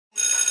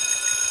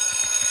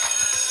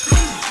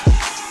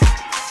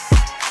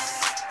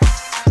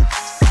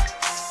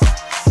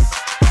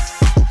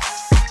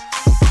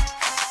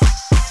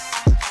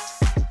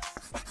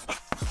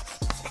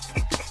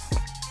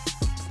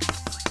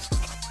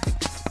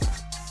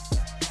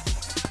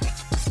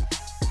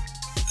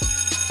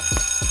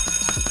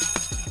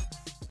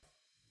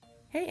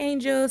Hey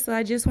Angel, so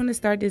I just want to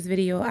start this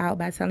video out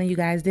by telling you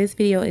guys this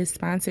video is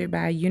sponsored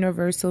by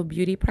Universal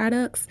Beauty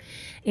Products,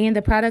 and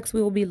the products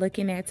we will be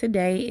looking at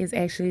today is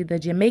actually the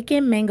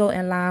Jamaican Mango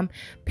and Lime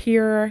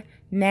Pure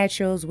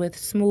Naturals with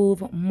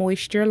Smooth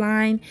Moisture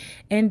line.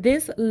 And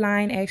this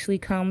line actually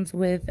comes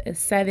with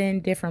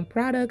 7 different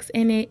products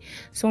in it,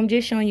 so I'm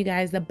just showing you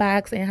guys the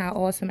box and how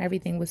awesome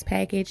everything was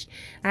packaged.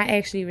 I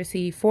actually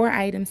received 4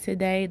 items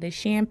today: the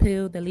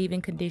shampoo, the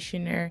leave-in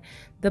conditioner,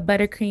 the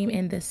buttercream,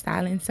 and the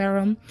styling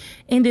serum.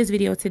 In this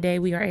video today,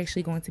 we are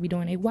actually going to be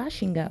doing a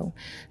wash and go.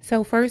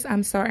 So first,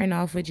 I'm starting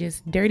off with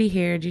just dirty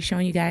hair, just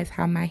showing you guys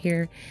how my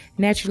hair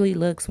naturally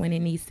looks when it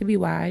needs to be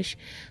washed.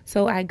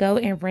 So I go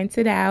and rinse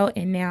it out,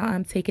 and now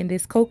I'm taking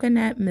this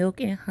coconut milk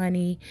and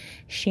honey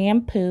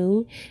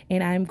shampoo,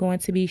 and I'm going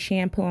to be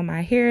shampooing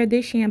my hair.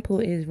 This shampoo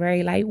is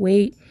very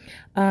lightweight.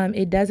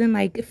 It doesn't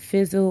like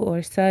fizzle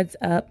or suds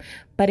up,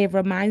 but it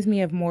reminds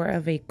me of more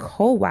of a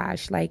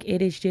co-wash. Like,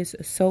 it is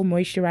just so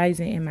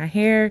moisturizing in my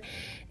hair,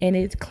 and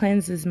it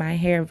cleanses my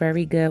hair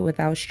very good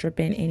without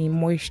stripping any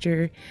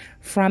moisture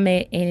from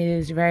it, and it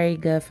is very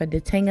good for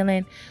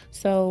detangling.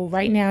 So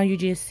right now you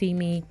just see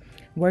me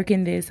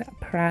working this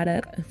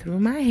product through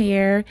my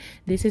hair.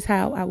 This is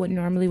how I would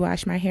normally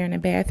wash my hair in the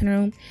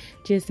bathroom.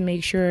 Just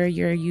make sure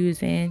you're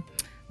using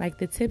like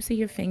the tips of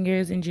your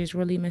fingers and just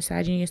really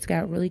massaging your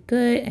scalp really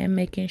good, and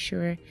making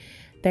sure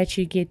that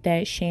you get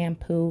that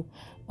shampoo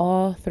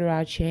all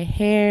throughout your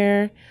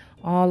hair,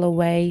 all the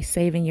way,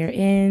 saving your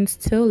ends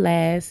till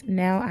last.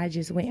 Now I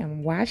just went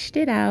and washed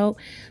it out,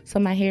 so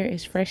my hair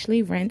is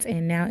freshly rinsed,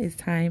 and now it's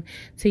time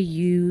to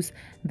use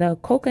the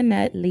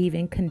coconut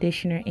leave-in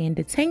conditioner and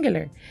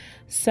detangler.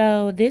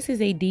 So this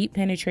is a deep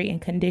penetrating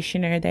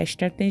conditioner that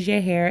strengthens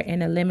your hair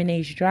and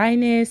eliminates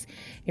dryness.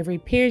 It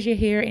repairs your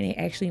hair, and it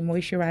actually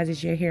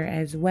moisturizes your hair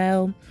as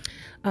well.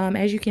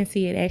 As you can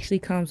see, it actually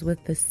comes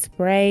with the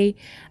spray.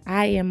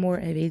 I am more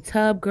of a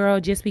tub girl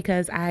just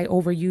because I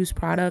overuse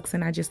products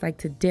and I just like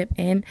to dip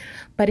in,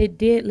 but it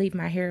did leave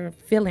my hair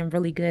feeling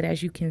really good,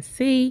 as you can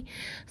see.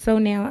 So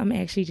now I'm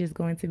actually just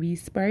going to be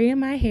spraying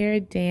my hair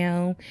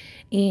down,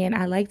 and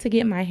I like to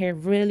get my hair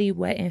really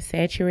wet and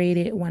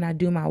saturated when I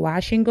do my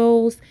washing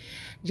goals,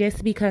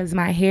 just because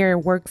my hair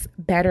works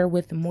better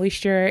with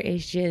moisture.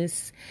 It's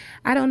just,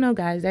 I don't know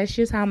guys, that's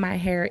just how my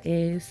hair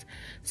is.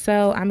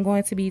 So I'm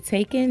going to be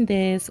taking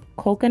this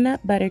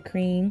coconut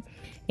buttercream,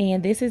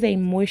 and this is a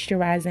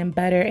moisturizing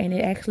butter, and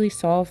it actually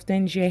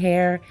softens your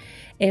hair.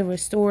 It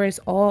restores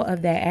all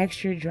of that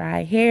extra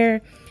dry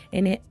hair,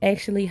 and it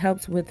actually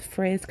helps with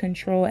frizz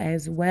control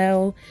as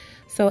well.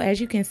 So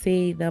as you can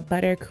see, the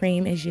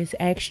buttercream is just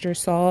extra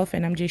soft,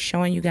 and I'm just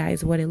showing you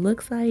guys what it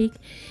looks like.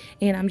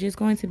 And I'm just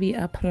going to be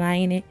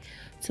applying it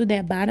to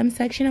that bottom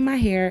section of my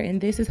hair, and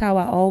this is how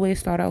I always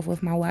start off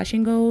with my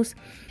washing goes.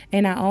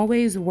 And I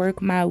always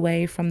work my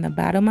way from the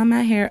bottom of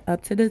my hair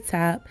up to the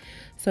top,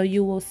 so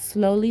you will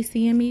slowly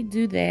see me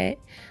do that.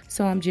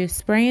 So I'm just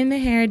spraying the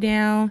hair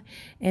down,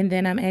 and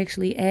then I'm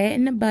actually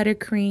adding the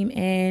buttercream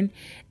in,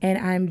 and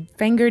I'm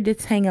finger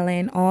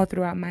detangling all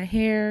throughout my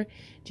hair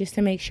just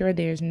to make sure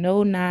there's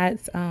no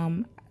knots.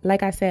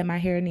 Like I said, my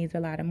hair needs a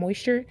lot of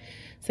moisture,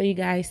 so you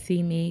guys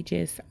see me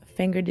just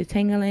finger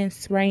detangling,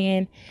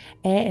 spraying,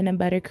 adding the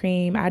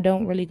buttercream. I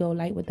don't really go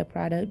light with the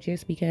product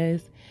just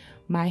because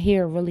my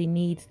hair really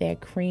needs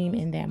that cream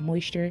and that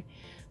moisture.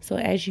 So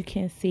as you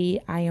can see,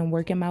 I am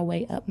working my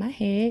way up my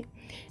head,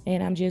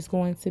 and I'm just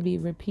going to be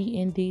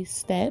repeating these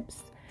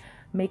steps,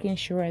 making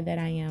sure that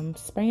I am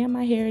spraying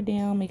my hair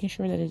down, making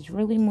sure that it's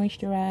really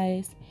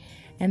moisturized,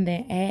 and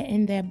then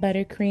adding that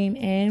buttercream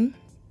in.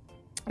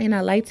 And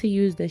I like to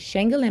use the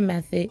shingling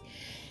method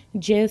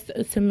just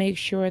to make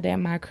sure that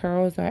my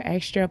curls are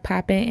extra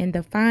popping and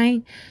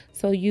defined.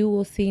 So you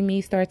will see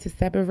me start to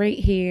separate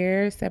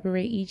here,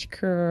 separate each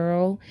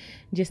curl,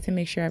 just to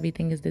make sure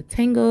everything is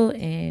detangled.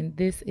 And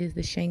this is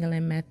the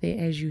shingling method.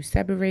 As you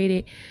separate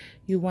it,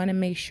 you want to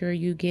make sure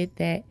you get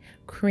that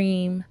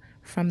cream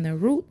from the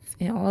roots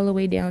and all the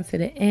way down to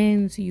the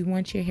ends. You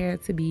want your hair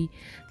to be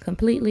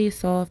completely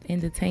soft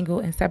and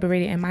detangled and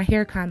separated. And my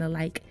hair kind of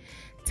like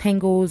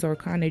tangles or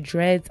kind of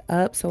dreads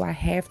up, so I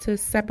have to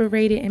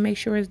separate it and make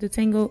sure it's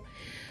detangled.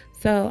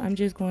 So I'm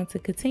just going to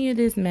continue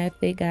this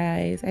method,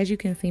 guys. As you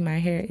can see, my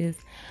hair is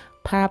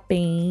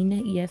popping.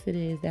 Yes, it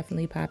is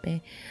definitely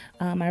popping.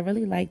 I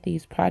really like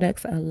these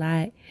products a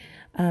lot.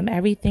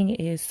 Everything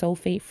is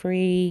sulfate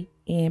free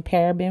and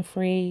paraben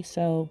free,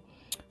 so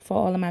for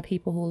all of my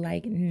people who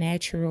like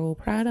natural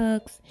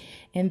products.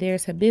 And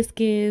there's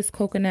hibiscus,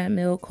 coconut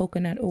milk,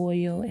 coconut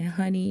oil, and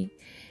honey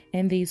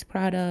in these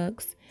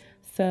products.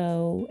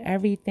 So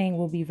everything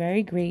will be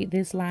very great.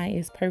 This line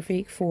is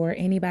perfect for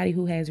anybody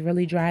who has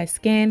really dry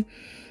skin.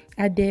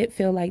 I did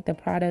feel like the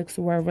products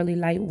were really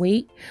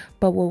lightweight,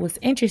 but what was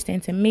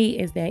interesting to me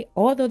is that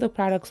although the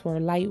products were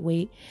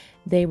lightweight,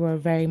 they were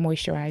very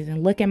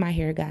moisturizing. Look at my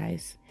hair,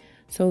 guys.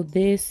 So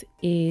this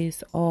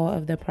is all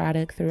of the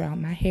product throughout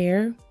my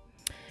hair.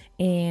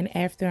 And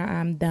after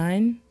I'm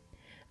done,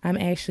 I'm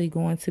actually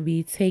going to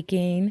be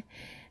taking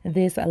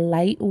this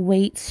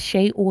lightweight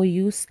shea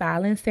oil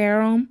styling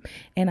serum,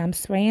 and I'm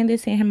spraying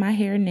this in my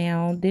hair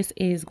now. This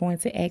is going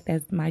to act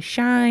as my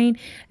shine.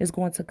 It's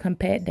going to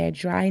combat that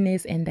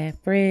dryness and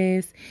that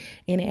frizz,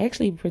 and it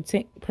actually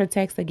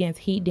protects against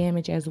heat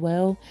damage as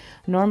well.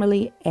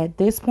 Normally at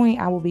this point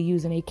I will be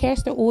using a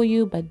castor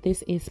oil, but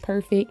this is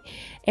perfect.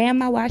 And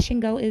my wash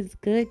and go is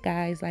good,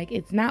 guys. Like,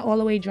 it's not all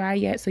the way dry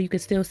yet, so you can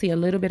still see a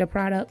little bit of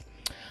product.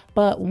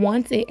 But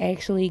once it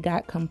actually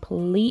got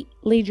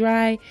completely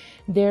dry,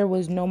 there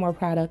was no more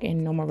product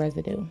and no more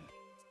residue.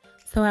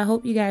 So I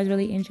hope you guys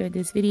really enjoyed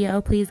this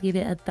video. Please give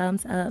it a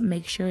thumbs up.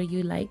 Make sure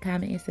you like,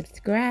 comment, and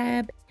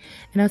subscribe.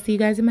 And I'll see you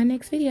guys in my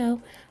next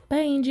video. Bye,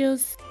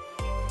 angels.